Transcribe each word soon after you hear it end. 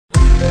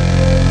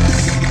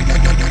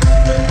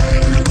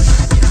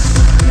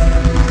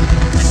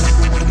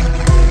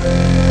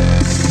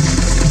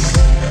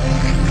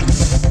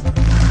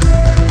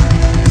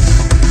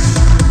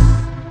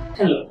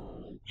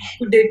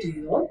Good day to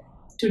you all.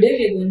 Today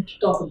we are going to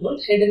talk about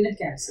head and neck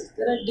cancers.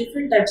 There are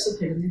different types of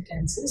head and neck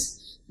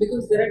cancers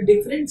because there are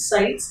different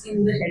sites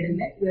in the head and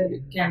neck where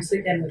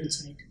cancer can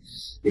originate.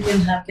 You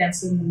can have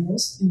cancer in the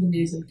nose, in the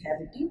nasal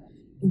cavity.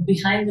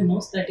 Behind the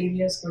nose, that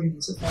area is called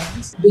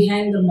nasopharynx.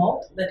 Behind the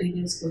mouth, that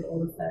area is called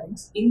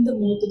oropharynx. In the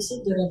mouth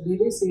itself, there are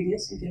various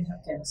areas you can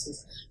have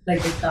cancers,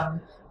 like the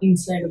tongue,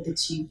 inside of the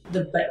cheek,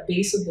 the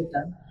base of the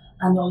tongue.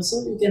 And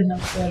also you can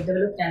have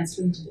develop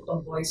cancer into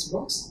the voice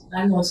box,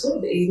 and also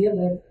the area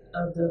where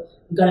the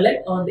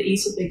gullet or the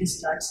esophagus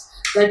starts.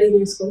 That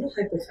area is called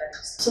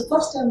hypopharynx. So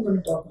first I'm going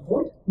to talk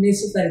about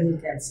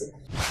nasopharyngeal cancer.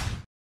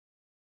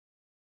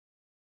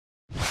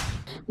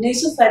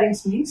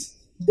 Nasopharynx means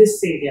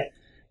this area,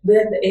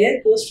 where the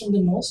air goes from the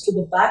nose to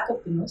the back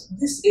of the nose.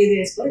 This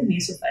area is called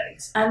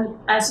nasopharynx. And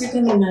as you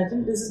can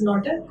imagine, this is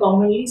not a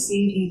commonly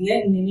seen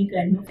area in any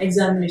kind of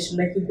examination.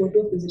 Like you go to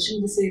a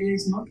physician, this area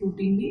is not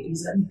routinely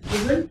examined.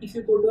 Even if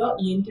you go to an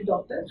ENT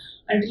doctor,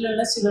 until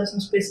unless you have some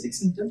specific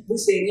symptoms,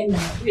 this area may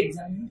not be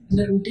examined in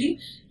a routine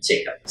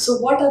checkup. So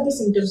what are the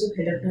symptoms of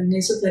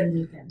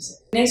nasopharyngeal cancer?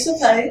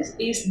 Nasopharynx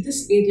is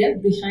this area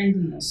behind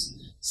the nose.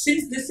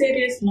 Since this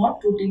area is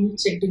not routinely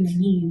checked in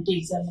any ENT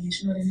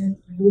examination or in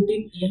a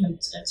routine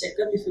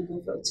checkup, if you go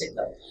for a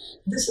checkup,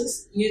 this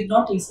is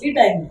not easily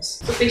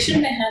diagnosed. So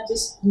patient may have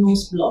this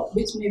nose block,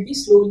 which may be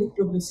slowly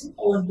progressing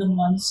over the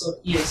months or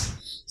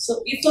years.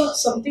 So if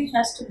something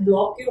has to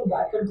block your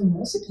back of the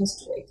nose, it has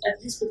to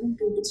at least become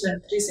 2 to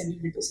 3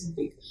 centimeters in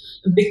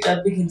big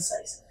in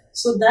size.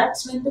 So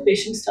that's when the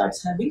patient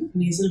starts having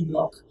nasal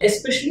block.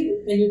 Especially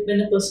when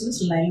a person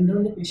is lying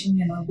down, the patient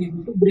may not be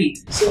able to breathe.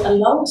 So a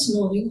loud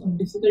snoring or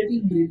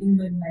difficulty in breathing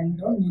when lying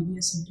down may be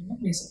a symptom of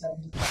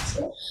nasopharyngeal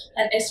cancer.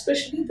 And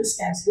especially this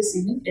cancer is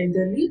seen in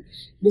elderly,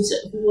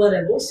 who are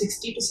above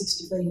 60 to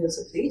 65 years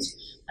of age,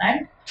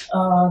 and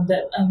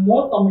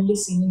more commonly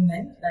seen in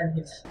men than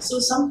women. So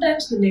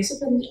sometimes the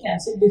nasopharyngeal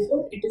cancer,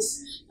 before it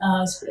is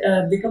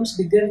becomes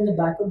bigger in the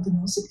back of the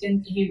nose, it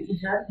can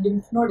have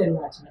lymph node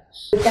enlargement.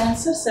 The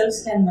cancer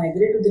cells can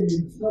migrate to the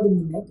lymph node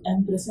in the neck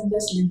and present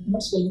as lymph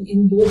node swelling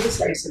in both the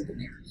sides of the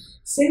neck.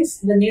 Since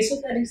the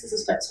nasopharynx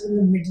is structured in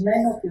the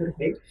midline of your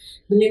head,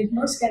 the lymph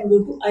nodes can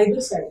go to either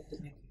side of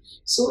the neck.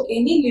 So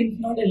any lymph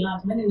node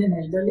enlargement in an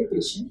elderly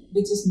patient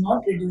which is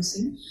not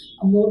reducing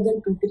more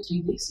than 2 to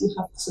 3 weeks, you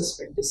have to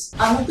suspect this.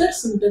 Another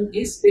symptom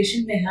is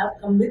patient may have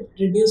come with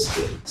reduced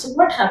hearing. So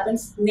what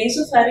happens?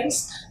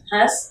 Nasopharynx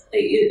is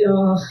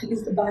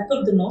the back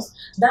of the nose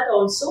that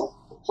also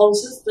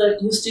houses the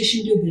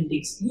eustachian tube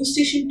buildings.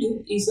 Eustachian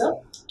tube is a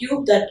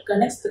tube that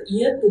connects the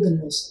ear to the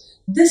nose.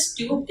 This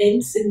tube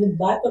ends in the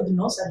back of the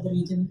nose at the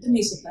region of the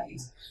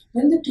nasopharynx.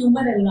 When the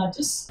tumor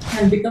enlarges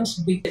and becomes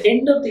big, the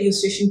end of the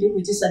eustachian tube,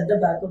 which is at the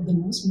back of the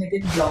nose, may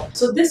get blocked.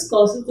 So this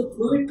causes the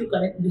fluid to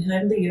collect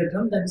behind the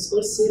eardrum, that is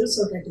called serous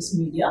otitis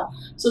media.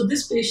 So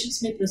these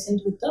patients may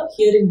present with a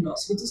hearing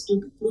loss, which is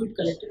due to fluid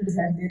collected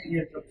behind their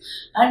eardrum.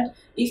 And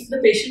if the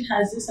patient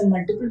has this and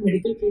multiple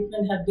medical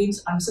treatment have been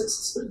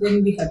unsuccessful,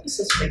 then we have to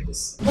suspect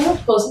this.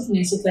 What causes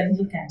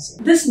nasopharyngeal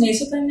cancer? This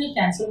nasopharyngeal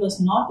cancer was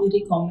not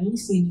very commonly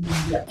seen in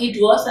India.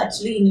 It was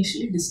actually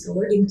initially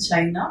discovered in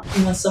China,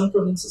 in some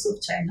provinces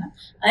of China.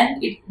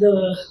 And it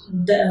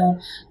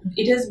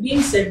has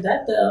been said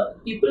that the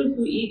people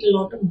who eat a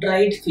lot of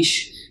dried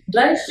fish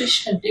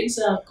contains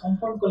a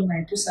compound called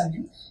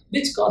nitrosamine,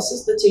 which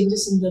causes the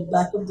changes in the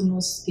back of the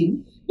nose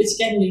skin, which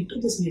can lead to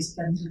this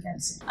nasopharyngeal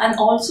cancer. And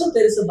also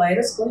there is a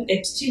virus called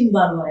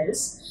Epstein-Barr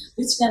virus,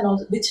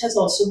 which has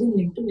also been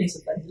linked to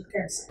nasopharyngeal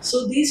cancer.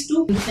 So these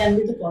two can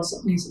be the cause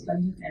of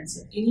nasopharyngeal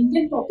cancer. In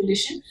Indian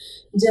population,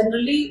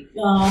 generally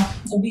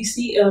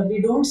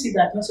we don't see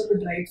that much of a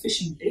dried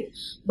fish intake,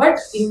 but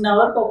in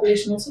our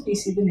population also we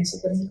see the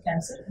nasopharyngeal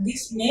cancer.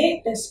 These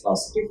may test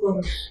positive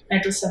for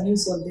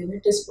nitrosamines or they may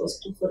test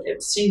positive for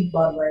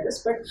Epstein-Barr virus,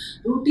 but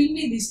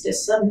routinely these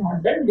tests are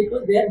not done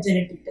because they are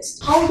genetic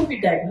tests. How do we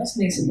diagnose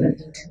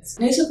nasopharyngeal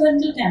cancer?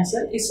 Nasopharyngeal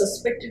cancer is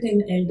suspected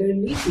in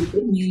elderly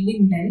people, mainly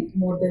men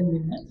more than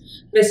women,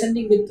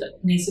 presenting with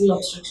nasal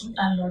obstruction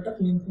and a lot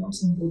of lymph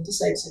nodes in both the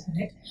sides of the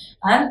neck,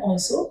 and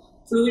also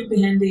fluid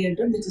behind the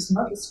eardrum which is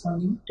not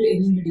responding to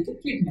any medical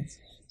treatment.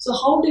 So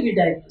how do we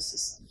diagnose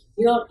this?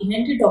 Your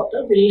ENT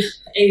doctor will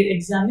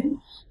examine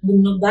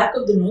the back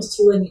of the nose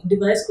through a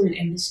device called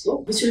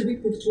endoscope, which will be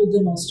put through the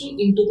nostril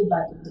into the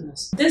back of the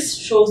nose. This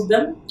shows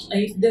them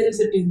if there is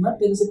a tumor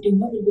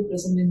will be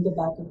present in the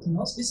back of the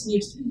nose, which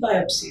needs to be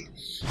biopsied.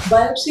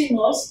 Biopsy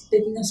involves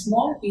taking a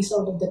small piece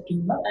out of the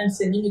tumor and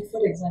sending it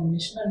for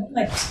examination under a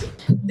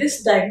microscope.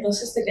 This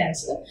diagnoses the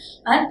cancer,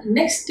 and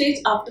next stage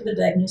after the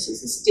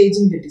diagnosis is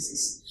staging the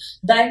disease.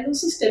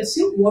 Diagnosis tells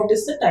you what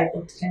is the type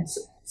of the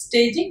cancer.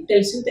 Staging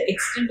tells you the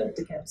extent of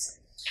the cancer.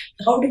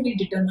 How do we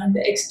determine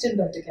the extent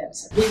of the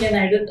cancer? We can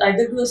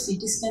either do a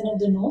CT scan of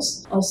the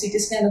nose or CT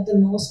scan of the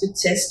nose with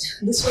chest.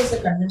 This was the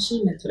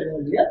conventional method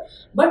earlier,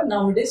 but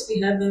nowadays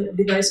we have a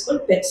device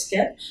called PET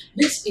scan,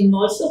 which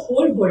involves the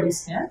whole body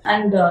scan,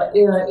 and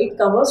it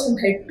covers from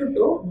head to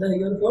toe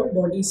your whole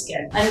body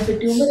scan. And if a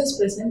tumor is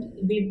present,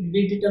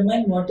 we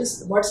determine what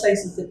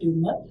size is the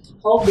tumor,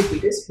 how big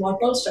it is, what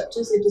all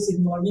structures it is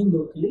involving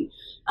locally,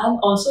 and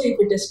also if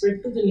it is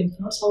spread to the lymph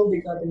nodes, how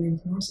big are the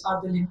lymph nodes?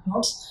 Are the lymph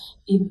nodes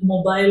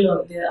immobile, or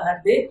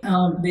are they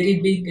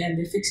very big and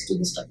they fixed to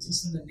the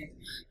structures in the neck?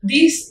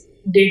 These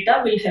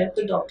data will help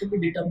the doctor to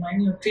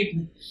determine your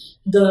treatment.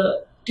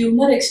 The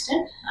tumor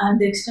extent and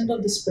the extent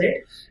of the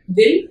spread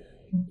will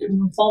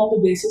form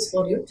the basis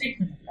for your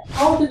treatment.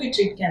 How do we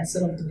treat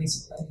cancer of the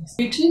nasopharynx?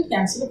 We treat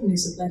cancer of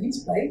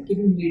nasopharynx by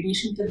giving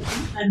radiation therapy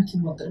and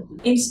chemotherapy.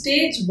 In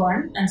stage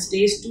 1 and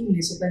stage 2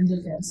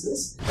 nasopharyngeal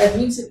cancers, that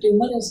means the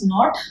tumor has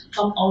not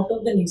come out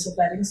of the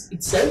nasopharynx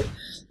itself,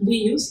 we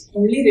use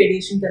only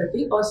radiation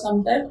therapy, or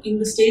sometimes in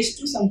the stage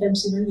 2,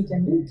 sometimes even we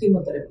can do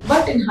chemotherapy.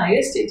 But in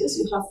higher stages,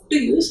 you have to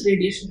use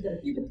radiation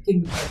therapy with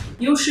chemotherapy.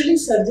 Usually,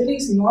 surgery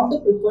is not the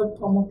preferred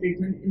form of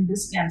treatment in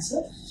this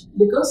cancer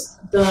because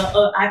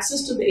the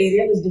access to the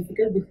area was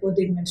difficult before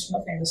the invention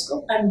of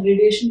endoscope, and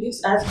radiation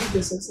gives as good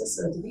results as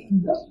surgery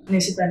in the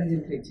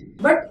nasopharyngeal region.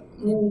 But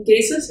in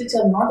cases which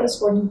are not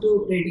responding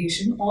to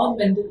radiation, or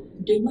when the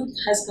tumor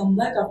has come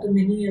back after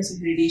many years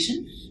of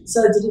radiation,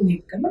 surgery may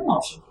become an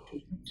option.